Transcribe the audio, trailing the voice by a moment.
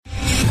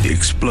The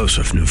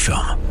explosive new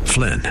film,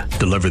 Flynn,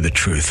 deliver the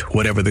truth,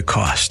 whatever the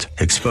cost,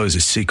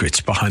 exposes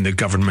secrets behind the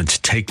government's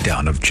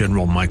takedown of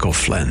General Michael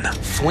Flynn.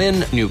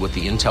 Flynn knew what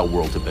the intel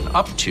world had been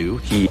up to.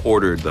 He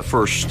ordered the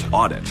first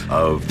audit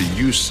of the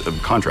use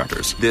of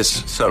contractors.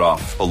 This set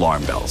off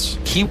alarm bells.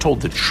 He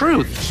told the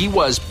truth. He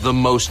was the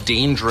most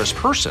dangerous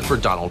person for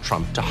Donald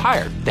Trump to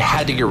hire. They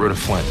had to get rid of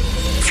Flynn.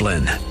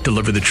 Flynn,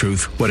 deliver the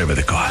truth, whatever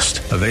the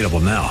cost. Available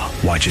now.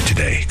 Watch it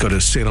today. Go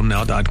to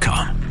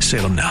salemnow.com.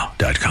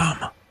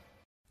 salemnow.com.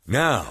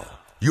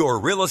 Now, your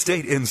Real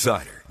Estate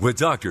Insider with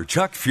Dr.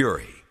 Chuck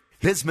Fury.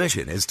 His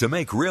mission is to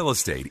make real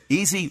estate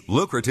easy,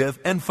 lucrative,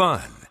 and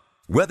fun.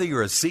 Whether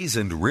you're a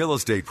seasoned real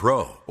estate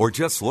pro or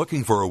just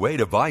looking for a way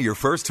to buy your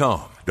first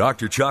home,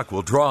 Dr. Chuck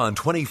will draw on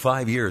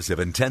 25 years of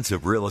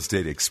intensive real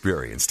estate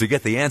experience to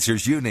get the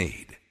answers you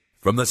need.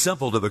 From the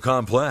simple to the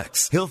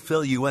complex, he'll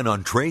fill you in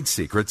on trade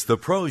secrets the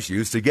pros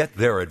use to get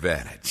their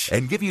advantage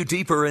and give you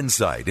deeper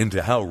insight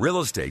into how real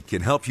estate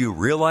can help you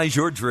realize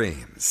your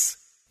dreams.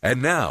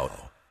 And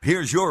now,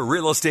 here's your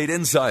Real Estate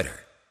Insider,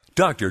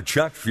 Dr.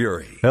 Chuck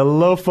Fury.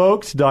 Hello,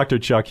 folks. Dr.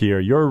 Chuck here,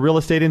 your Real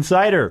Estate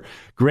Insider.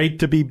 Great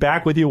to be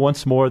back with you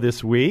once more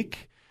this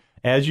week.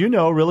 As you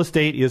know, real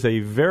estate is a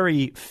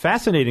very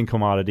fascinating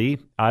commodity.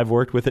 I've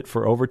worked with it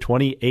for over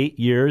 28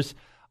 years.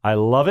 I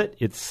love it.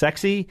 It's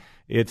sexy.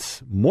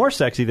 It's more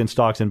sexy than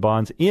stocks and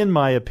bonds, in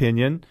my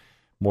opinion,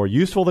 more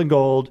useful than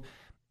gold,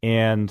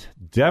 and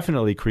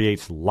definitely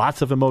creates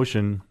lots of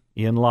emotion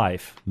in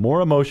life,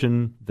 more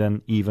emotion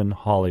than even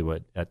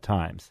Hollywood at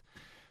times.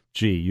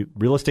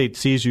 Real estate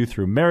sees you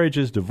through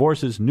marriages,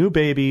 divorces, new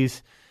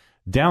babies,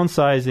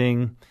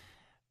 downsizing,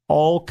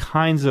 all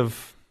kinds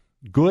of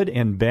good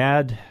and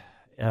bad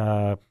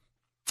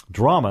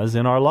dramas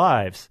in our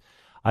lives.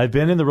 I've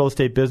been in the real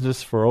estate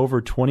business for over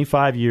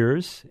 25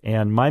 years,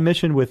 and my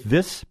mission with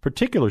this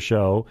particular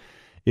show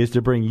is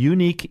to bring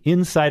unique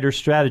insider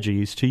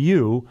strategies to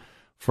you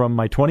from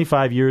my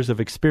 25 years of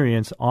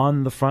experience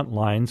on the front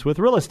lines with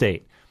real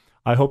estate.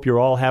 I hope you're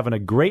all having a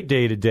great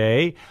day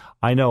today.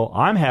 I know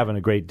I'm having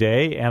a great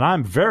day, and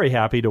I'm very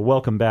happy to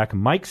welcome back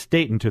Mike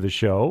Staten to the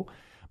show.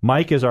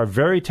 Mike is our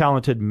very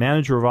talented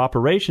manager of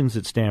operations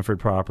at Stanford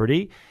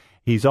Property.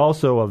 He's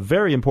also a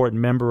very important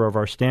member of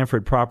our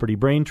Stanford Property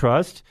Brain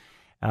Trust,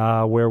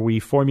 where we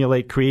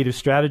formulate creative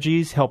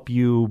strategies, help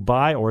you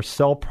buy or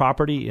sell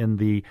property in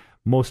the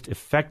most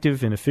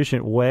effective and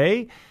efficient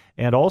way,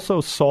 and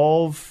also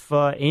solve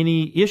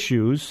any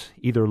issues,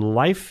 either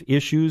life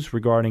issues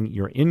regarding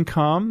your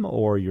income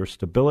or your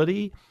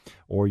stability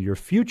or your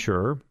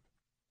future.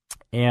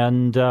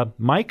 And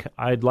Mike,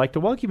 I'd like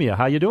to welcome you.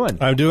 How you doing?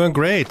 I'm doing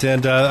great,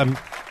 and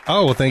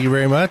well, thank you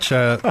very much.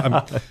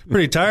 I'm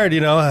pretty tired,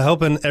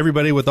 helping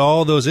everybody with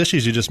all those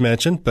issues you just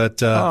mentioned,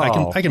 but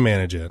I can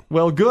manage it.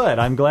 Well, good.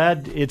 I'm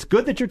glad. It's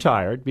good that you're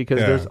tired because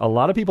there's a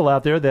lot of people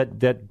out there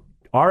that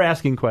are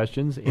asking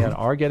questions and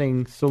are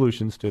getting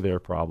solutions to their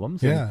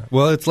problems. Yeah.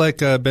 Well, it's like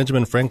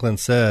Benjamin Franklin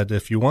said,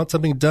 if you want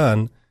something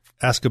done,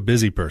 ask a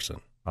busy person.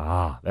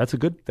 That's a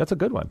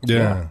good one.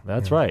 Yeah.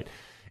 That's right.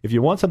 If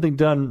you want something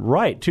done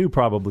right, too,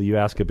 probably you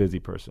ask a busy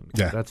person.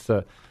 Yeah. That's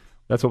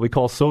what we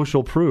call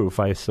social proof,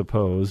 I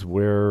suppose,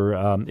 where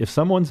if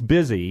someone's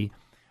busy,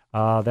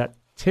 that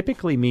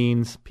typically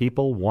means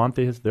people want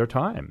their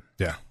time.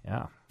 Yeah.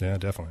 Yeah. Yeah,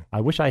 definitely.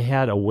 I wish I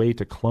had a way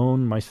to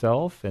clone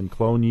myself and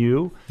clone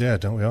you. Yeah,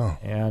 don't we all?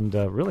 And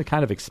really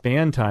kind of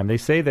expand time. They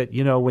say that,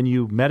 when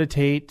you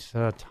meditate,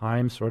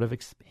 time sort of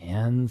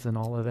expands and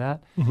all of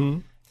that. Mm-hmm.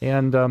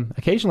 And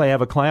occasionally I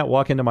have a client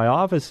walk into my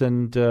office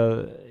and,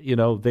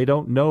 they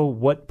don't know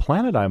what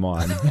planet I'm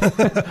on.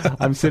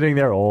 I'm sitting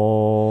there,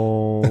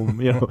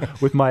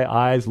 with my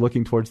eyes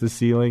looking towards the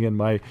ceiling and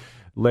my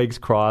legs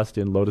crossed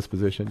in lotus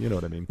position. You know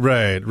what I mean?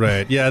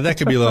 Right. Yeah, that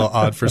could be a little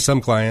odd for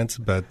some clients,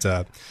 but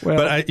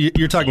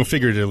you're talking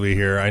figuratively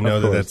here. I know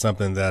that that's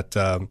something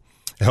that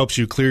helps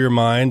you clear your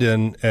mind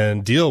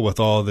and deal with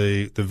all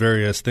the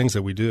various things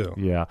that we do.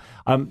 Yeah.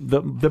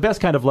 The best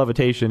kind of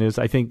levitation is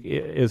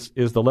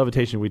the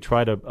levitation we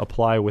try to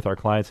apply with our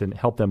clients and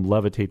help them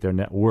levitate their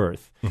net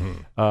worth.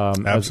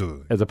 Mm-hmm.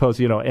 Absolutely. As opposed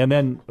to, and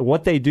then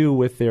what they do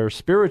with their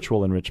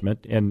spiritual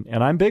enrichment, and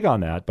I'm big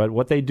on that, but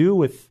what they do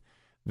with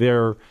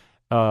their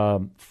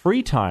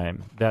free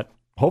time that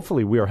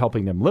hopefully we are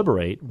helping them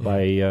liberate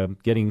by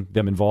getting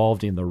them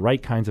involved in the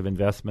right kinds of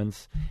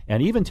investments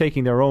and even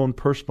taking their own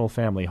personal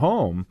family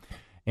home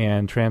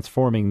and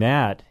transforming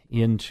that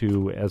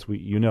into, as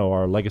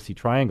our legacy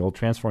triangle,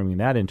 transforming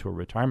that into a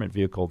retirement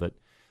vehicle that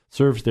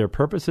serves their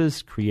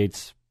purposes,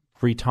 creates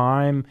free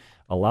time,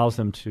 allows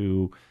them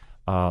to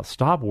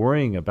stop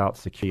worrying about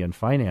security and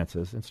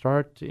finances and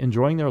start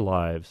enjoying their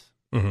lives.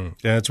 Mm-hmm.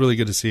 Yeah, it's really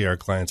good to see our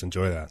clients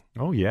enjoy that.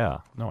 Oh, yeah.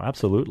 No,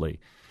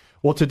 absolutely.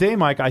 Well, today,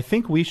 Mike, I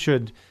think we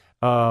should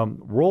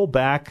roll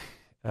back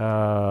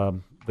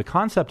the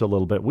concept a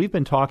little bit. We've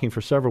been talking for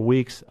several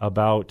weeks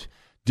about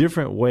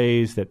different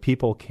ways that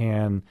people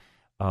can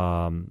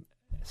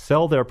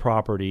sell their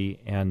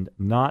property and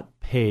not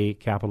pay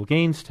capital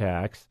gains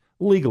tax,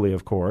 legally,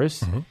 of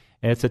course. Mm-hmm.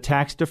 And it's a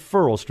tax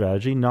deferral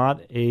strategy,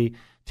 not a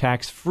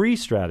tax-free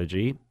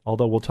strategy,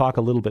 although we'll talk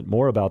a little bit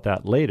more about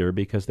that later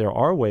because there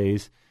are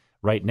ways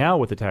right now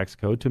with the tax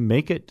code to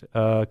make it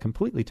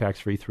completely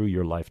tax-free through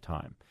your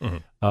lifetime.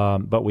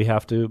 Mm-hmm. But we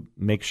have to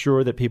make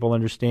sure that people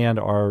understand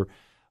our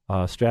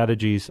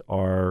strategies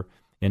are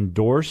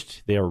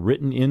endorsed. They are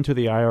written into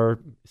the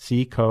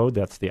IRC code.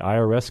 That's the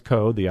IRS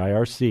code, the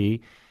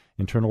IRC,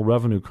 Internal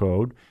Revenue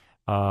Code.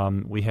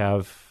 We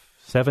have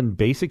 7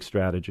 basic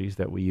strategies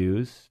that we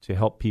use to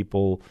help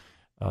people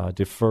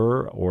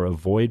defer or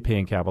avoid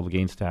paying capital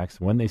gains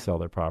tax when they sell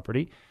their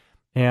property.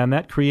 And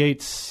that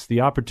creates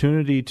the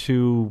opportunity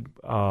to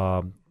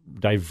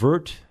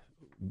divert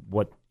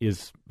what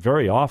is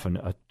very often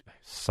a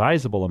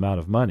sizable amount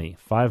of money,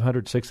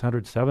 $500,000,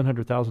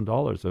 $600,000,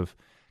 $700,000 of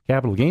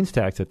capital gains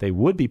tax that they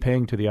would be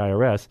paying to the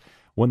IRS.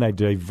 When they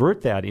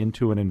divert that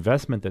into an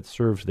investment that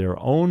serves their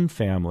own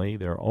family,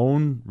 their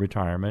own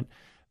retirement,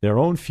 their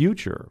own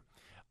future,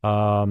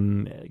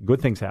 good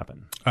things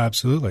happen.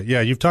 Absolutely.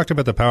 Yeah, you've talked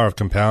about the power of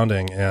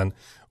compounding, and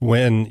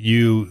when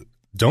you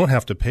don't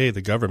have to pay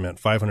the government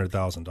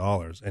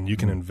 $500,000 and you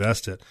can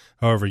invest it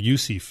however you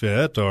see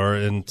fit or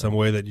in some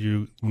way that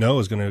you know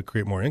is going to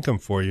create more income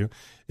for you,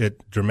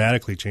 it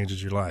dramatically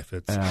changes your life.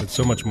 It's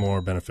so much more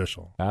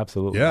beneficial.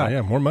 Absolutely.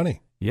 Yeah, more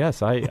money.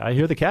 Yes, I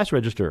hear the cash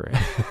register.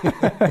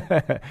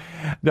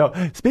 No,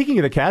 speaking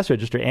of the cash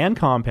register and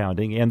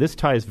compounding, and this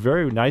ties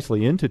very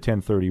nicely into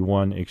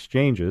 1031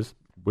 exchanges,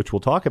 which we'll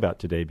talk about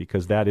today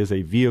because that is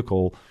a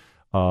vehicle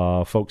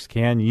folks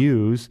can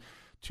use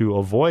to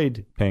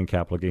avoid paying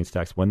capital gains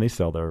tax when they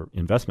sell their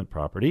investment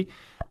property.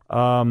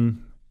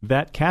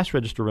 That cash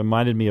register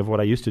reminded me of what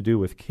I used to do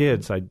with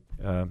kids.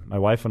 My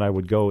wife and I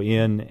would go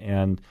in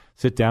and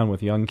sit down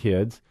with young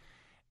kids,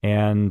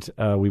 and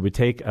we would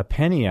take a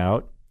penny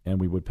out, and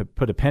we would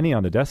put a penny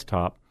on the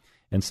desktop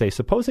and say,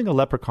 supposing a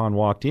leprechaun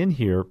walked in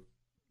here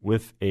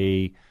with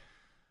a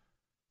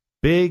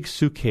big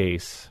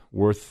suitcase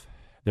worth,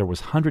 there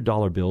was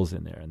 $100 bills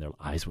in there, and their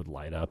eyes would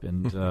light up,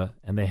 and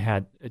they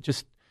had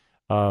just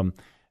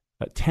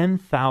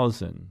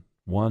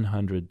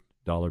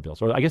 $10,100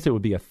 bills, or I guess it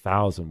would be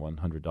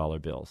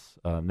 $1,100 bills.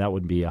 That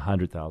would be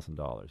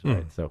 $100,000,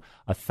 right? So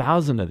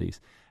 1,000 of these,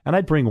 and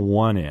I'd bring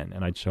one in,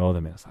 and I'd show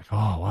them, and it's like,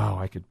 oh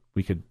wow,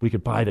 we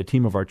could buy the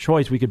team of our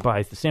choice. We could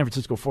buy the San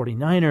Francisco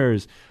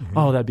 49ers. Mm-hmm.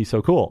 Oh, that'd be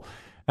so cool.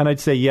 And I'd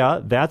say, yeah,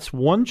 that's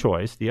one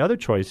choice. The other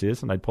choice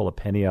is, and I'd pull a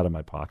penny out of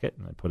my pocket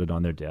and I'd put it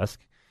on their desk,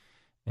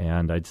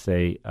 and I'd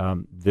say,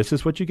 this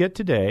is what you get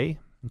today.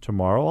 And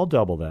tomorrow I'll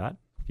double that,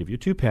 give you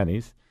 2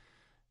 pennies.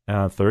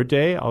 Third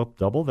day, I'll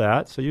double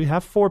that. So you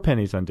have 4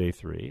 pennies on day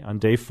 3. On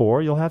day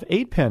 4, you'll have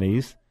 8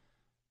 pennies.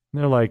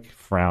 And they're like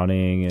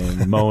frowning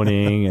and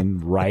moaning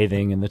and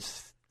writhing in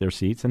their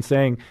seats and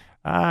saying,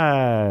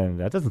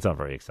 that doesn't sound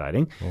very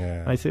exciting.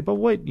 Yeah. And I say, but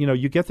wait,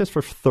 you get this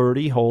for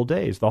 30 whole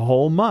days. The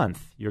whole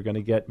month, you're going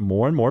to get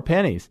more and more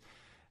pennies.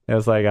 And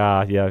it's like,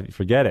 yeah,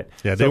 forget it.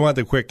 Yeah, they want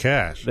the quick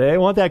cash. They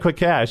want that quick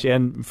cash.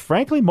 And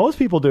frankly, most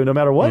people do, no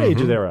matter what age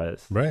they are,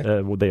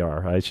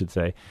 I should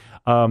say.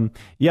 So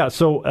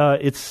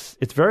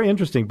it's very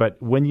interesting.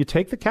 But when you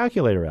take the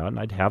calculator out, and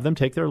I'd have them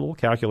take their little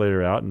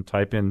calculator out and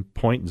type in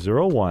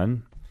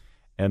 0.01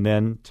 and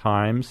then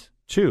times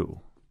 2.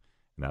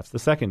 And that's the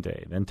second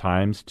day. Then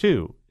times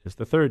 2 is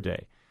the third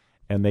day.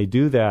 And they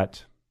do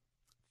that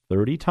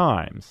 30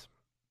 times.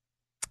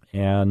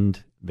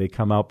 And they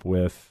come up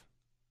with,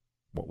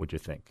 what would you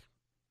think?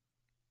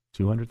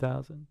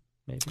 200,000?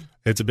 Maybe?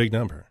 It's a big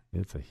number.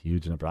 It's a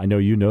huge number. I know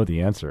you know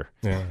the answer.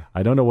 Yeah.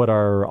 I don't know what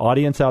our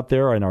audience out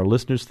there and our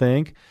listeners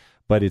think,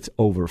 but it's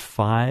over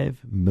 $5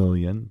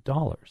 million.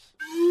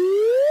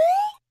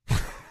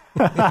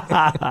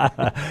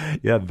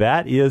 Yeah,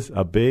 that is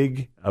a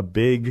big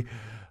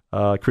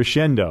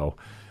crescendo.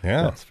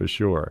 Yeah. That's for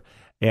sure.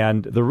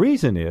 And the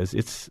reason is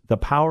it's the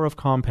power of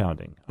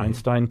compounding. Mm-hmm.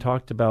 Einstein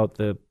talked about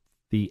the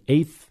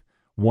 8th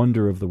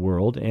wonder of the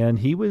world, and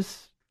he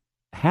was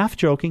half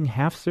joking,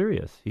 half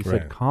serious. He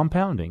said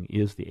compounding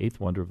is the 8th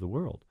wonder of the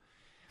world.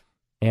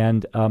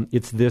 And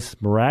it's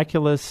this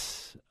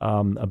miraculous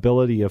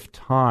ability of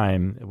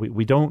time.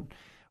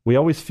 We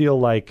always feel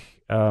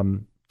like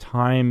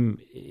time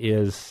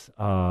is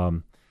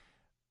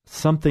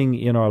something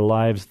in our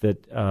lives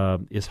that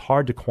is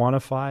hard to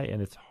quantify, and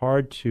it's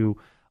hard to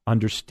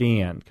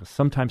understand because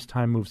sometimes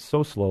time moves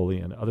so slowly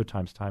and other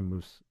times time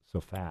moves so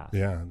fast.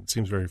 Yeah, it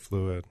seems very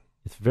fluid.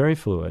 It's very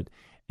fluid.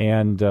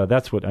 And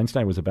that's what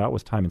Einstein was about,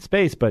 was time and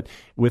space. But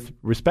with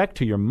respect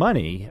to your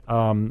money,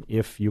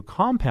 if you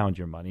compound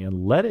your money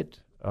and let it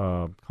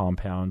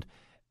compound,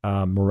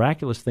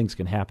 miraculous things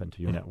can happen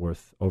to your net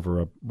worth over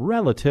a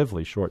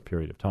relatively short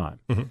period of time.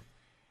 Mm-hmm.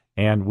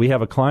 And we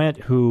have a client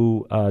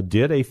who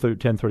did a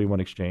 1031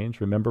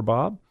 exchange. Remember,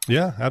 Bob?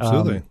 Yeah,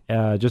 absolutely.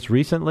 Just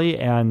recently,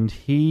 and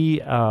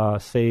he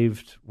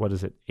saved,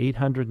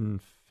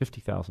 $850,000.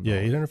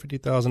 Yeah,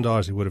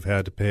 $850,000 he would have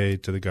had to pay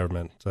to the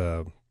government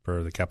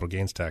for the capital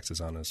gains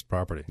taxes on his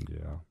property.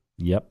 Yeah.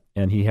 Yep.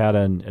 And he had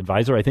an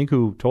advisor, I think,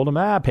 who told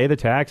him, pay the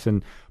tax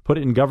and put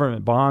it in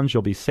government bonds.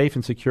 You'll be safe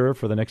and secure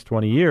for the next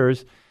 20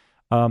 years.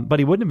 But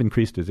he wouldn't have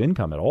increased his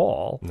income at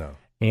all. No.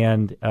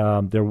 And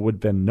there would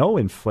have been no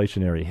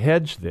inflationary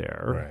hedge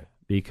there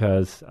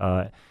because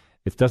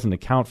it doesn't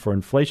account for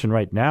inflation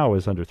right now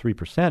is under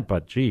 3%,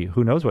 but gee,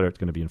 who knows whether it's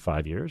going to be in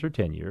 5 years or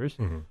 10 years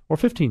or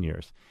 15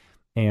 years.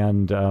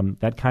 And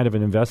that kind of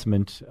an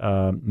investment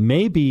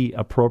may be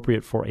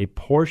appropriate for a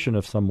portion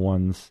of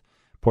someone's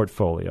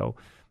portfolio.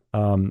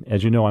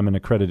 As you know, I'm an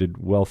accredited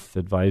wealth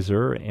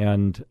advisor,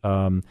 and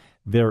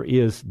there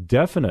is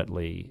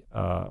definitely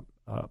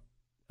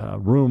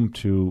room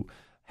to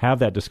have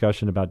that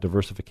discussion about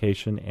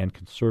diversification and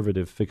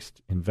conservative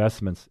fixed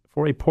investments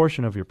for a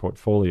portion of your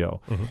portfolio.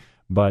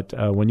 But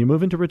when you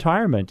move into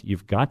retirement,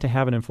 you've got to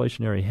have an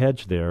inflationary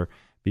hedge there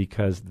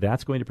because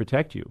that's going to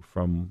protect you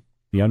from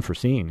the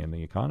unforeseen in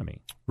the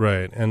economy.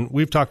 Right. And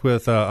we've talked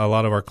with a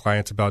lot of our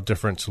clients about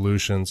different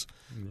solutions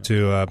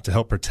to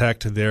help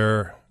protect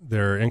their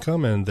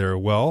income and their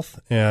wealth.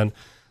 And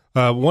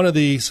one of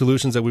the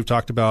solutions that we've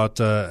talked about,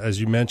 as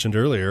you mentioned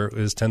earlier,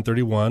 is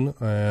 1031.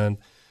 And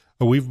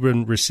we've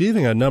been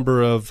receiving a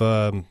number of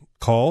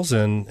calls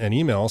and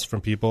emails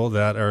from people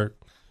that are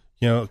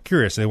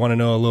curious. They want to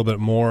know a little bit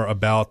more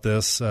about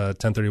this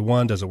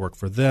 1031. Does it work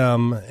for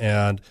them?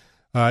 And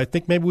I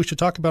think maybe we should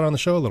talk about it on the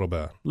show a little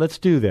bit. Let's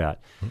do that.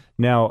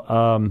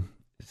 Now,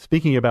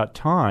 speaking about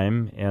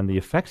time and the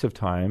effects of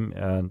time,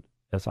 and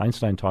as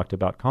Einstein talked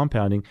about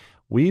compounding,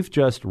 we've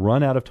just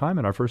run out of time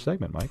in our first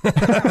segment, Mike.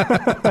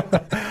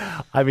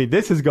 I mean,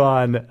 this has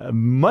gone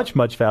much,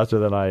 much faster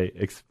than I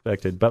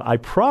expected. But I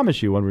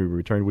promise you when we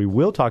return, we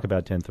will talk about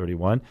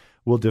 1031.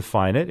 We'll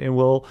define it, and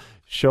we'll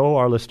show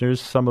our listeners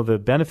some of the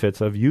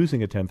benefits of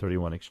using a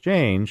 1031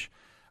 exchange.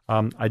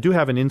 I do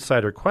have an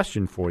insider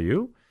question for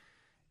you,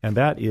 and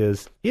that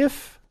is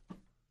if,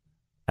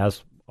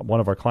 as one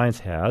of our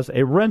clients has,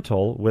 a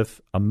rental with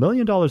 $1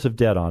 million of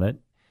debt on it,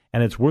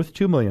 and it's worth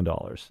 $2 million.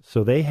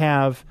 So they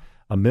have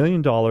 $1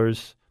 million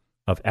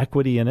of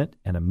equity in it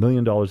and $1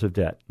 million of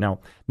debt. Now,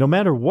 no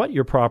matter what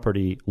your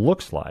property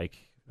looks like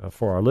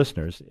for our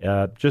listeners,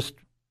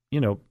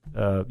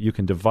 you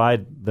can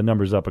divide the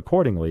numbers up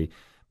accordingly.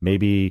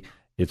 Maybe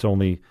it's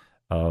only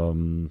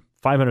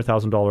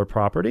 $500,000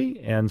 property,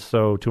 and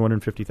so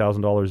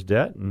 $250,000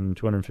 debt and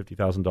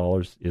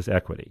 $250,000 is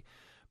equity.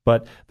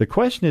 But the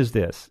question is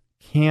this: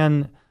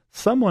 can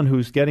someone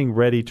who's getting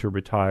ready to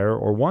retire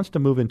or wants to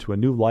move into a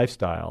new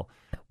lifestyle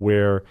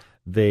where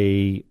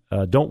they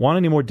don't want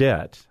any more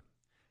debt,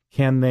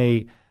 can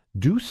they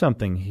do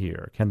something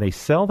here? Can they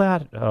sell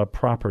that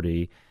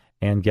property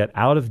and get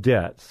out of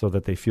debt so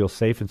that they feel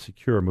safe and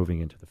secure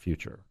moving into the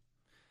future?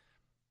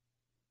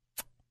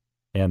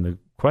 And the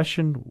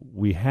question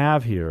we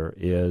have here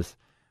is,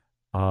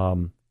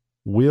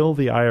 will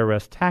the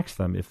IRS tax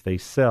them if they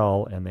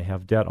sell and they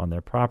have debt on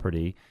their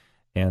property?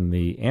 And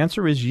the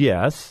answer is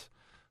yes.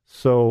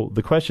 So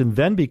the question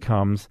then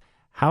becomes,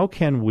 how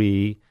can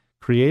we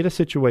create a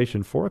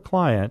situation for a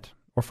client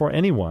or for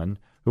anyone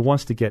who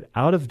wants to get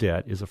out of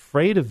debt, is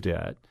afraid of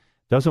debt,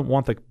 doesn't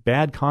want the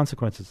bad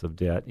consequences of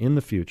debt in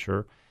the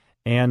future,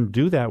 and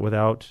do that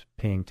without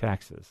paying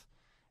taxes?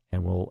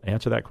 And we'll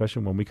answer that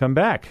question when we come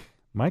back.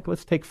 Mike,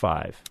 let's take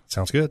 5.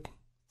 Sounds good.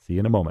 See you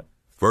in a moment.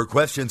 For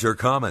questions or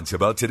comments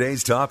about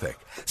today's topic,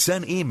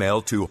 send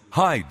email to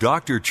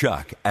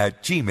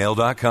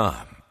hidrchuck@gmail.com.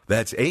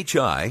 That's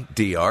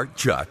HIDR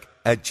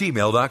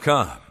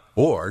Chuck@gmail.com.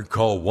 Or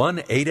call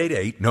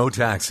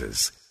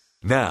 1-888-NO-TAXES.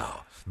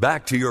 Now,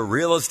 back to your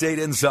Real Estate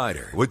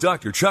Insider with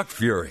Dr. Chuck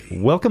Fury.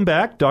 Welcome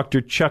back.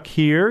 Dr. Chuck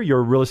here,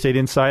 your Real Estate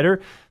Insider.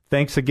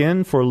 Thanks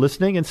again for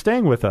listening and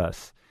staying with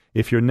us.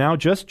 If you're now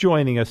just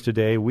joining us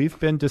today, we've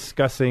been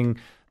discussing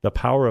the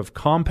power of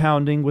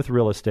compounding with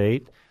real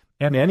estate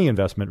and any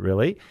investment,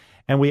 really.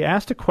 And we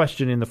asked a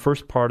question in the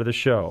first part of the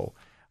show.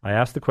 I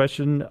asked the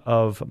question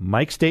of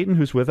Mike Staten,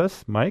 who's with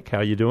us. Mike,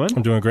 how you doing?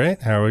 I'm doing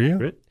great. How are you?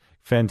 Great.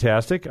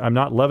 Fantastic. I'm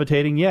not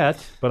levitating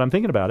yet, but I'm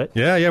thinking about it.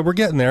 Yeah, we're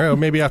getting there.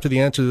 Maybe after the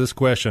answer to this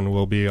question,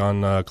 we'll be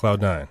on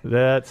Cloud 9.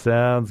 That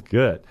sounds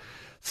good.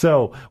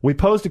 So we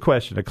posed a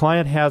question. A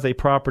client has a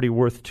property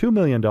worth $2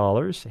 million,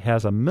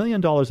 has $1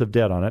 million of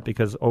debt on it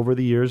because over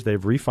the years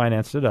they've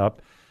refinanced it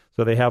up.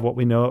 So they have what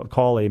we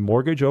call a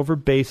mortgage over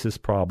basis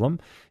problem.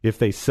 If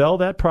they sell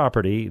that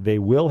property, they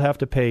will have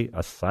to pay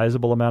a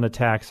sizable amount of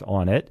tax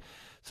on it.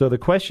 So the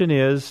question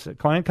is, a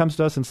client comes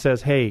to us and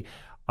says, hey,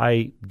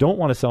 I don't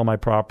want to sell my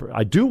property.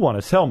 I do want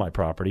to sell my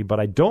property, but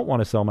I don't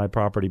want to sell my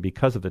property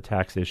because of the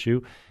tax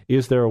issue.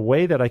 Is there a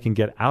way that I can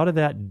get out of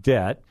that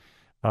debt,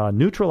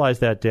 neutralize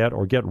that debt,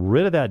 or get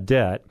rid of that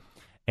debt,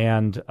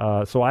 and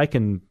so I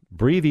can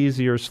breathe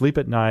easier, sleep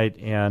at night,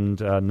 and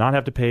not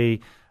have to pay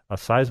a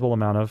sizable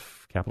amount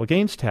of capital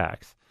gains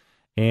tax?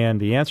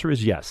 And the answer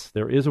is yes,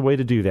 there is a way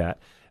to do that.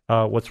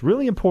 What's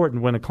really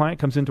important when a client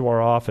comes into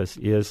our office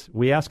is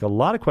we ask a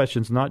lot of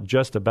questions, not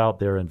just about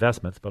their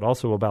investments, but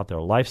also about their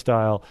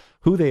lifestyle,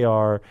 who they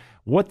are,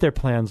 what their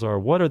plans are,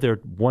 what are their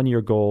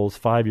 1-year goals,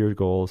 5-year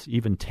goals,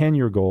 even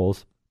 10-year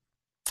goals.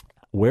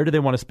 Where do they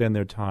want to spend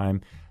their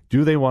time?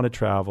 Do they want to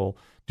travel?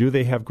 Do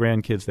they have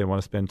grandkids they want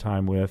to spend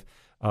time with?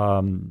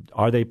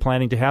 Are they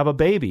planning to have a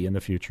baby in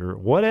the future?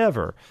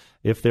 Whatever.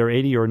 If they're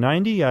 80 or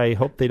 90, I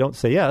hope they don't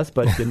say yes,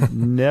 but you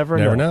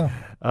never know.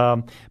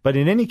 But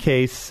in any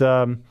case,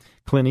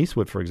 Clint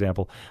Eastwood, for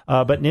example.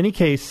 But in any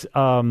case,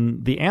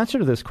 the answer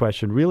to this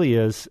question really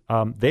is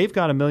they've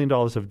got $1 million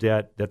of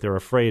debt that they're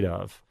afraid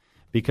of,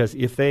 because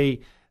if they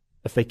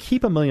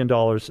keep $1 million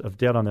of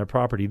debt on their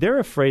property, they're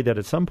afraid that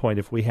at some point,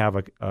 if we have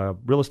a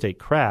real estate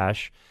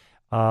crash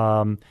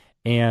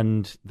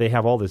and they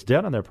have all this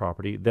debt on their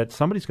property, that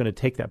somebody's going to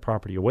take that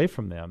property away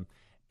from them.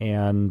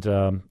 And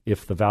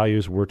if the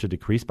values were to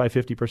decrease by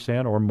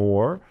 50% or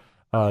more,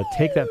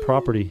 take that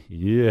property,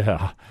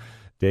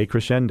 de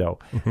crescendo.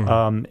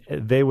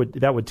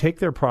 That would take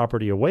their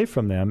property away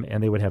from them,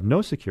 and they would have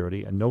no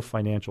security and no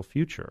financial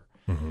future.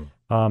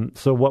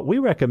 So what we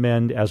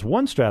recommend as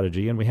one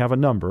strategy, and we have a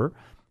number,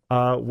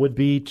 would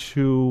be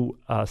to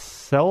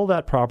sell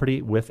that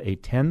property with a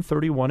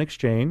 1031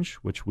 exchange,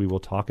 which we will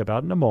talk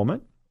about in a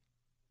moment,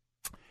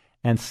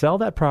 and sell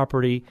that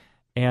property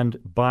and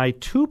buy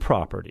 2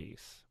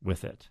 properties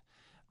with it.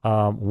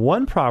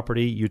 One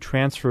property you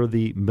transfer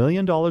the $1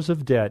 million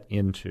of debt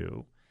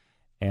into,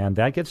 and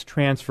that gets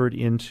transferred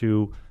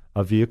into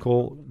a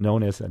vehicle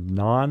known as a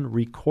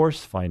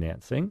non-recourse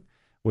financing,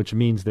 which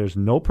means there's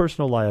no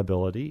personal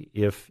liability.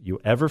 If you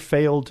ever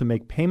failed to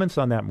make payments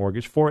on that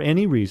mortgage for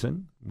any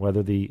reason,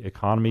 whether the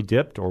economy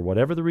dipped or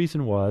whatever the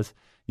reason was,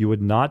 you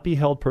would not be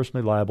held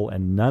personally liable,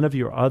 and none of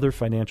your other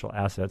financial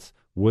assets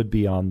would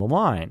be on the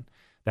line.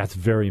 That's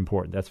very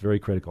important. That's very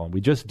critical. And we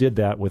just did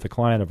that with a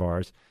client of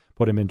ours,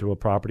 put him into a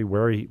property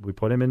where we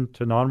put him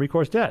into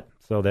non-recourse debt,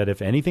 so that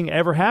if anything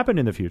ever happened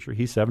in the future,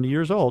 he's 70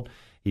 years old,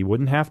 he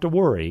wouldn't have to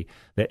worry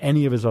that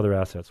any of his other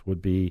assets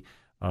would be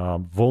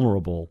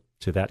vulnerable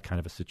to that kind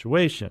of a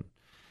situation.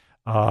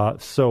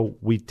 So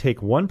we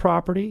take one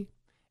property,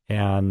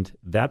 and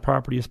that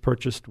property is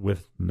purchased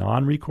with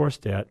non-recourse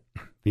debt.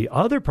 The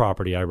other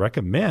property, I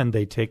recommend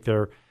they take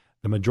the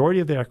majority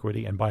of the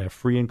equity and buy a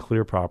free and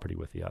clear property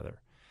with the other.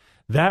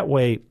 That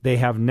way, they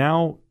have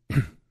now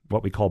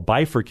what we call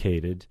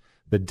bifurcated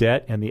the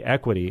debt and the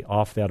equity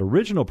off that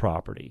original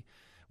property,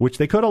 which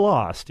they could have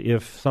lost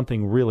if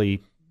something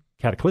really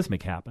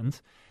cataclysmic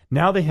happens.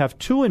 Now they have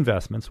 2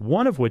 investments,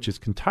 one of which is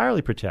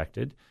entirely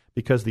protected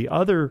because the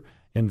other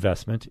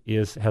investment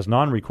has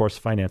non-recourse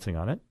financing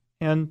on it.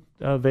 And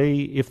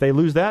if they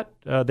lose that,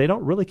 they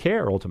don't really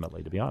care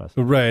ultimately, to be honest.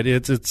 Right.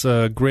 It's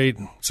a great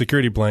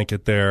security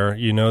blanket there.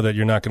 You know that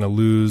you're not going to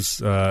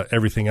lose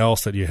everything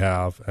else that you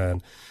have,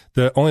 and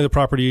only the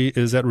property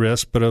is at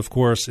risk. But of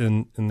course,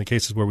 in the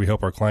cases where we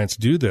help our clients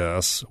do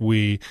this,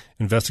 we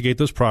investigate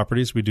those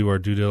properties, we do our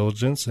due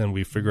diligence, and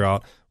we figure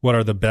out what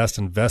are the best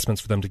investments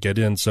for them to get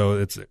in. So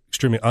it's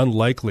extremely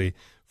unlikely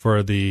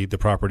for the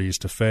properties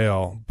to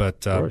fail.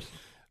 But of course.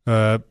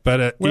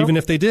 Even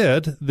if they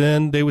did,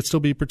 then they would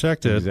still be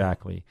protected.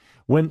 Exactly.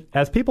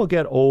 As people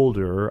get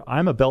older,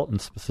 I'm a belt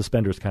and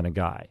suspenders kind of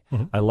guy.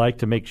 I like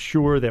to make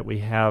sure that we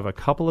have a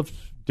couple of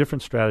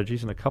different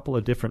strategies and a couple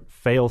of different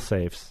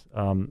fail-safes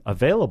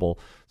available,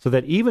 so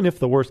that even if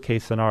the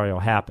worst-case scenario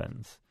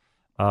happens,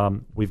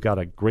 we've got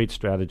a great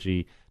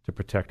strategy to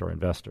protect our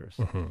investors.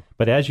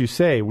 But as you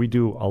say, we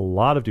do a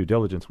lot of due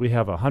diligence. We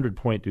have a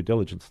 100-point due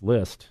diligence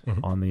list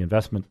on the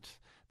investment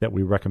that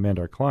we recommend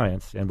our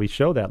clients, and we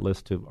show that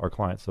list to our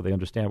clients so they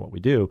understand what we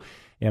do.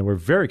 And we're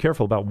very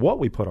careful about what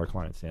we put our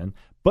clients in,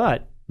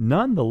 but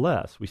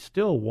nonetheless, we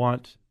still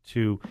want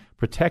to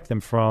protect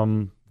them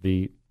from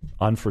the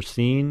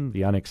unforeseen,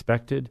 the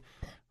unexpected.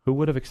 Who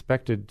would have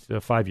expected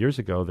 5 years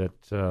ago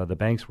that the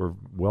banks were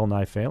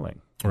well-nigh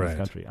failing in this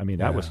country? I mean,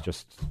 that was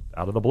just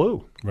out of the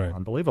blue. Right.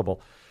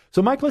 Unbelievable.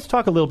 So, Mike, let's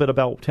talk a little bit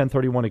about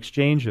 1031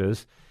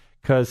 exchanges,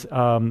 because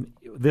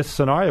this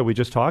scenario we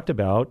just talked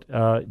about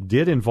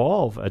did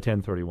involve a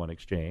 1031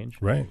 exchange.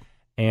 Right.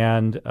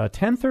 And a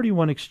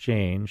 1031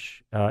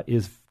 exchange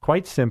is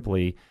quite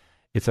simply,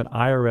 it's an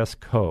IRS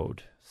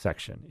code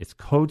section. It's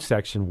code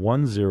section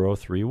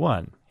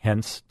 1031,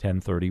 hence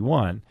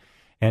 1031.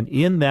 And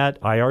in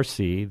that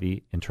IRC,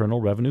 the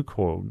Internal Revenue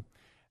Code,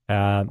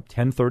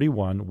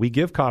 1031, we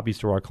give copies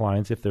to our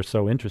clients if they're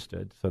so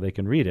interested, so they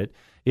can read it.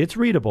 It's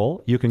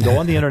readable. You can go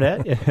on the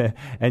internet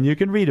and you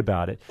can read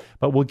about it.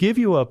 But we'll give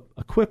you a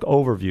quick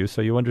overview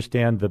so you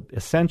understand the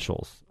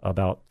essentials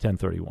about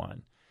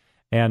 1031.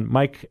 And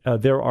Mike,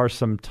 there are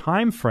some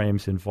time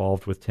frames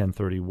involved with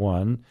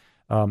 1031,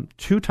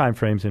 2 time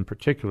frames in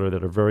particular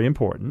that are very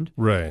important.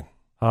 Right.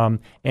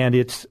 And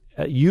it's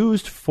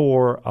used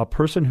for a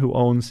person who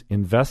owns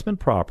investment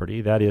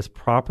property, that is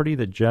property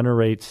that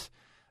generates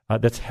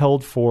that's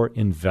held for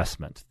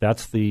investment.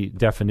 That's the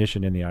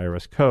definition in the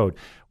IRS code,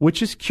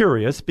 which is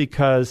curious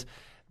because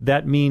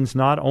that means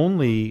not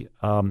only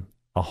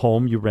a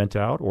home you rent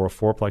out or a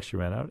fourplex you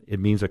rent out.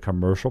 It means a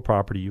commercial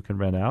property you can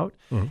rent out.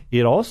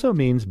 It also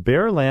means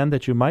bare land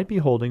that you might be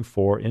holding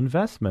for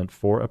investment,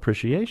 for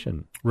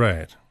appreciation.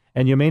 Right.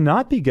 And you may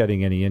not be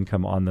getting any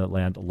income on the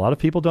land. A lot of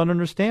people don't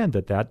understand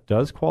that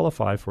does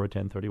qualify for a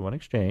 1031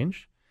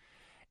 exchange.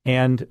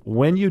 And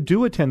when you do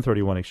a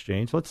 1031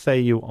 exchange, let's say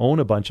you own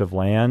a bunch of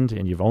land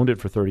and you've owned it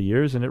for 30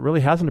 years and it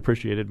really hasn't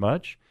appreciated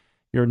much.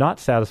 You're not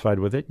satisfied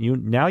with it.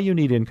 Now you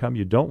need income.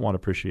 You don't want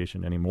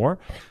appreciation anymore.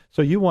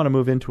 So you want to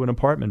move into an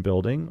apartment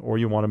building, or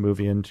you want to move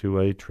into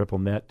a triple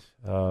net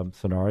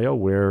scenario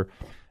where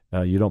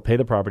you don't pay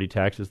the property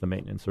taxes, the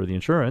maintenance, or the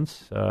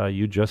insurance.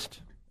 You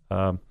just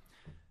collect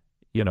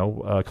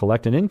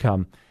an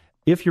income.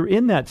 If you're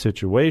in that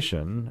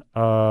situation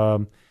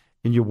and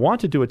you want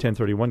to do a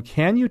 1031,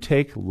 can you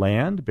take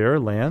land, bare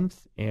land,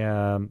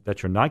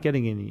 that you're not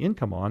getting any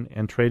income on,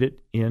 and trade it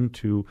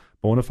into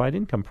bona fide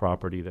income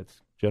property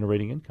that's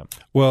generating income?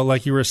 Well,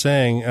 like you were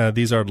saying,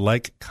 these are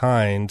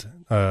like-kind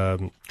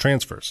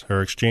transfers,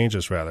 or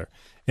exchanges, rather.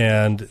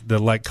 And the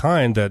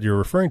like-kind that you're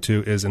referring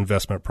to is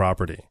investment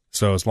property.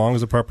 So as long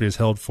as the property is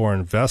held for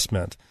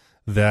investment,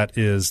 that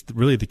is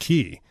really the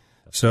key.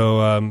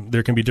 So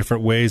there can be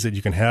different ways that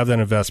you can have that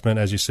investment.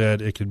 As you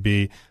said, it could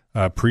be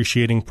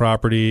appreciating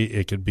property.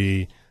 It could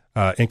be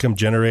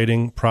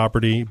income-generating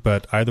property.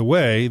 But either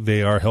way,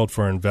 they are held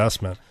for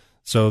investment.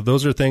 So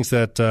those are things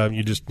that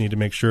you just need to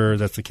make sure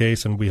that's the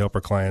case, and we help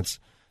our clients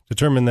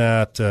determine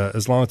that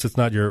as long as it's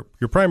not your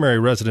primary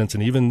residence,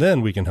 and even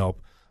then we can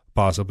help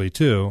possibly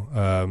too.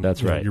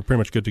 That's right. You're pretty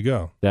much good to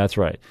go. That's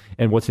right.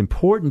 And what's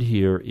important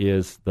here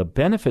is the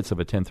benefits of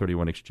a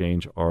 1031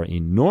 exchange are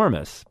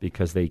enormous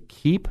because they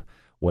keep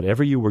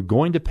whatever you were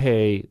going to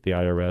pay the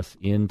IRS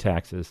in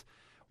taxes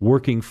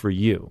working for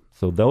you.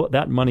 So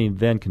that money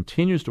then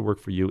continues to work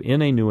for you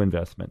in a new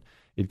investment.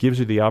 It gives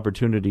you the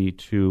opportunity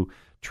to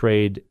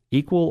trade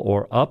equal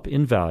or up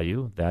in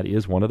value. That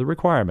is one of the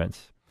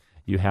requirements.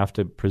 You have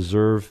to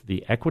preserve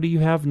the equity you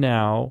have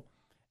now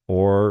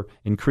or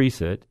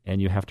increase it,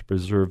 and you have to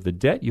preserve the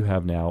debt you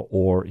have now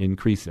or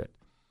increase it.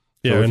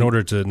 Yeah, so in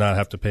order to not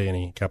have to pay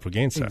any capital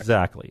gains tax.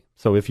 Exactly.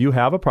 So if you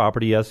have a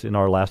property, yes, in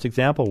our last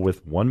example,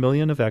 with $1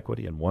 million of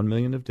equity and $1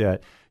 million of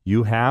debt,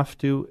 you have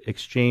to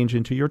exchange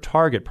into your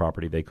target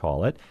property, they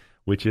call it,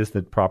 which is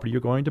the property you're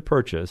going to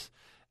purchase.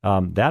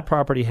 That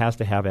property has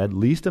to have at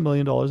least $1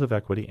 million of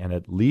equity and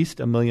at least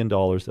 $1 million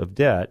of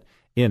debt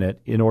in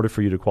it in order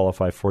for you to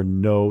qualify for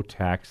no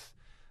tax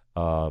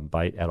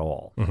bite at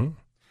all. Mm-hmm.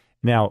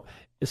 Now,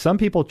 some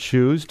people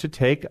choose to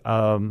take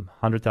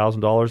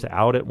 $100,000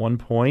 out at one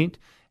point.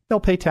 They'll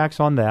pay tax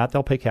on that.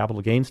 They'll pay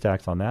capital gains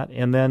tax on that,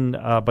 and then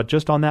but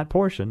just on that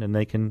portion, and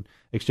they can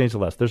exchange the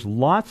less. There's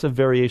lots of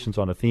variations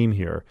on a theme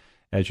here.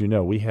 As you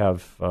know, we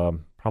have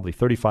probably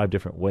 35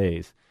 different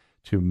ways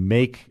to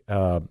make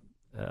a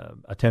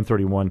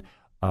 1031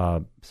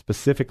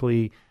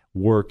 specifically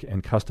work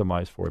and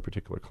customized for a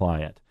particular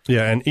client.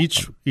 Yeah, and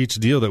each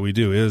deal that we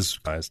do is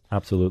customized.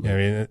 Absolutely. I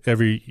mean,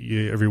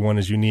 every one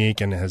is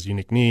unique and has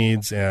unique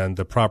needs, and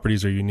the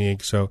properties are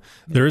unique. So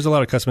there is a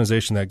lot of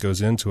customization that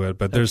goes into it,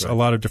 but there's a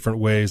lot of different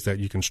ways that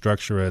you can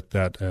structure it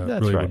that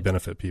really would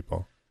benefit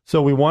people.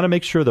 So we want to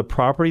make sure the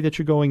property that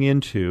you're going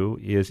into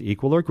is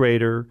equal or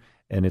greater,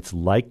 and it's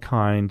like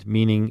kind,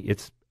 meaning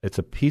it's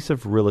a piece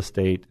of real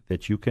estate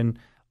that you can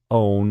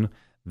own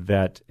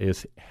that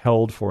is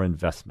held for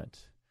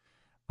investment.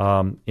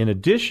 In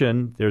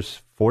addition,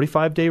 there's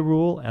 45-day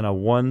rule and a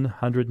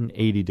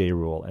 180-day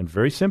rule. And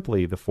very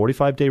simply, the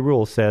 45-day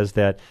rule says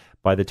that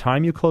by the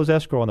time you close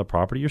escrow on the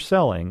property you're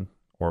selling,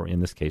 or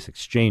in this case,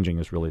 exchanging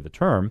is really the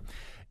term,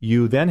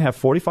 you then have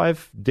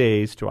 45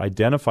 days to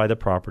identify the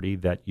property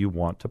that you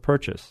want to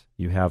purchase.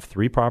 You have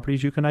 3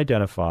 properties you can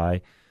identify.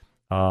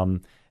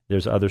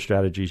 There's other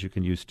strategies you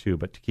can use too.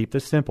 But to keep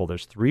this simple,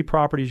 there's 3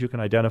 properties you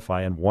can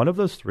identify, and one of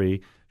those 3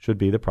 should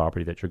be the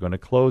property that you're going to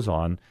close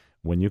on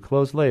when you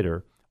close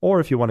later. Or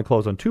if you want to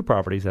close on 2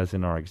 properties, as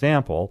in our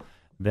example,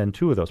 then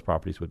 2 of those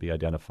properties would be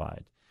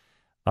identified.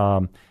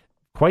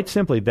 Quite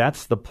simply,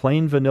 that's the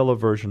plain vanilla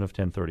version of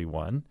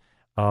 1031.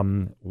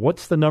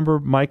 What's the number,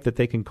 Mike, that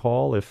they can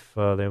call if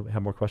they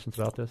have more questions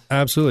about this?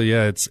 Absolutely,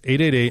 yeah. It's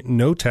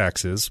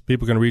 888-NO-TAXES.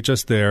 People can reach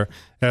us there.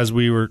 As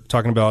we were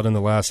talking about in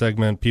the last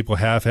segment, people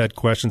have had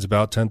questions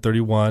about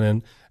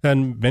 1031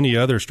 and many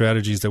other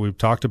strategies that we've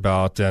talked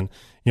about. And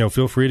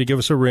feel free to give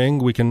us a ring.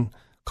 We can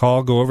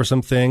call, go over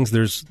some things.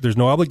 There's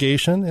no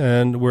obligation,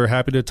 and we're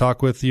happy to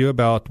talk with you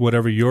about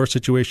whatever your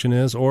situation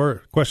is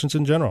or questions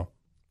in general.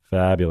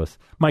 Fabulous.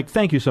 Mike,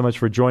 thank you so much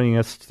for joining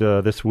us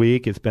this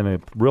week. It's been a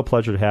real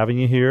pleasure having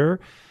you here.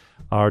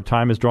 Our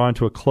time is drawing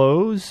to a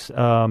close,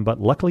 but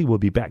luckily we'll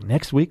be back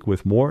next week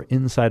with more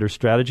insider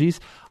strategies.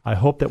 I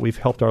hope that we've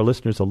helped our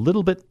listeners a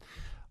little bit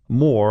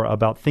more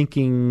about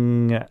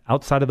thinking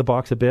outside of the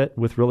box a bit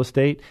with real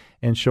estate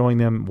and showing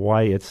them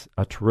why it's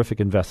a terrific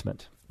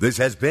investment. This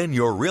has been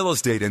your Real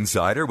Estate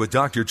Insider with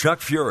Dr.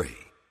 Chuck Fury.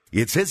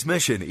 It's his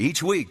mission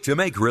each week to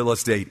make real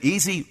estate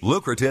easy,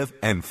 lucrative,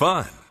 and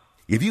fun.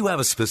 If you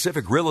have a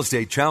specific real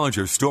estate challenge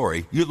or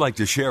story you'd like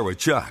to share with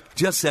Chuck,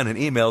 just send an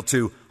email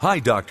to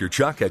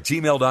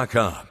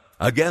hidrchuck@gmail.com.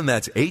 Again,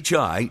 that's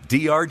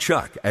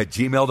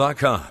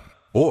HIDRchuck@gmail.com.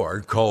 Or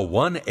call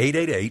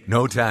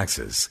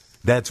 1-888-NO-TAXES.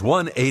 That's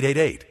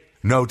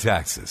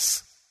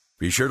 1-888-NO-TAXES.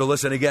 Be sure to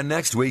listen again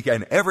next week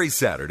and every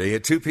Saturday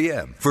at 2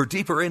 p.m. for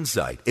deeper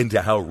insight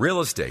into how real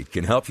estate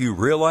can help you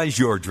realize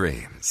your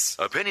dreams.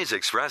 Opinions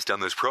expressed on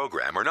this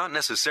program are not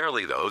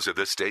necessarily those of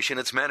this station,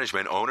 its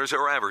management, owners,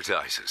 or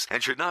advertisers,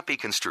 and should not be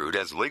construed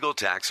as legal,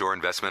 tax, or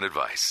investment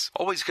advice.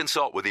 Always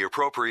consult with the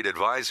appropriate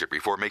advisor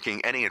before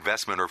making any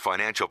investment or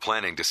financial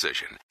planning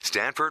decision.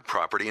 Stanford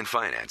Property and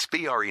Finance,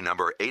 BRE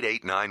number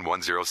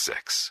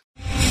 889106.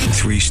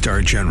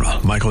 3-star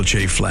General Michael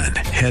J. Flynn,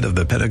 head of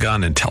the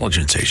Pentagon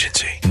Intelligence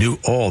Agency, knew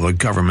all the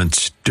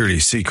government's dirty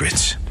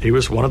secrets. He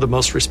was one of the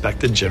most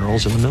respected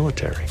generals in the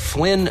military.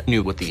 Flynn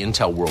knew what the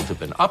intel world had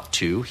been up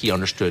to. He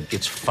understood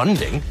its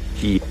funding.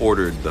 He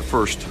ordered the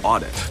first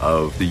audit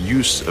of the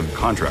use of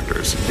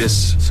contractors.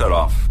 This set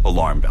off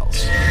alarm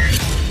bells.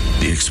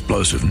 The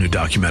explosive new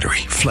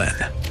documentary, Flynn,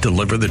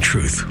 Deliver the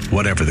Truth,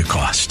 Whatever the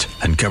Cost,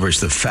 uncovers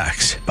the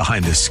facts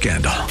behind this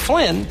scandal.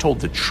 Flynn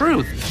told the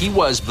truth. He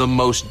was the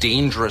most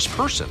dangerous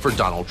person for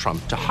Donald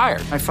Trump to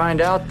hire. I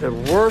find out the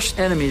worst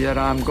enemy that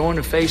I'm going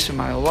to face in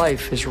my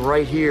life is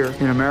right here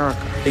in America.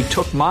 They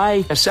took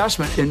my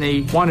assessment and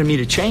they wanted me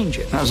to change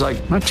it. And I was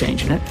like, I'm not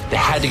changing it. They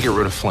had to get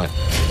rid of Flynn.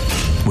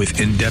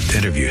 With in-depth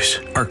interviews,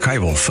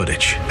 archival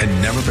footage,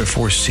 and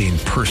never-before-seen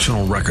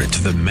personal records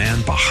of the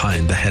man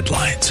behind the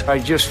headlines. I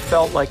just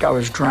felt like I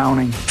was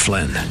drowning.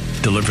 Flynn,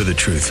 Deliver the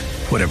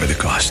Truth, Whatever the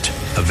Cost.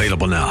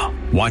 Available now.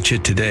 Watch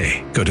it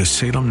today. Go to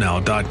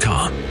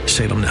salemnow.com.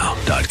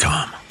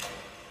 salemnow.com.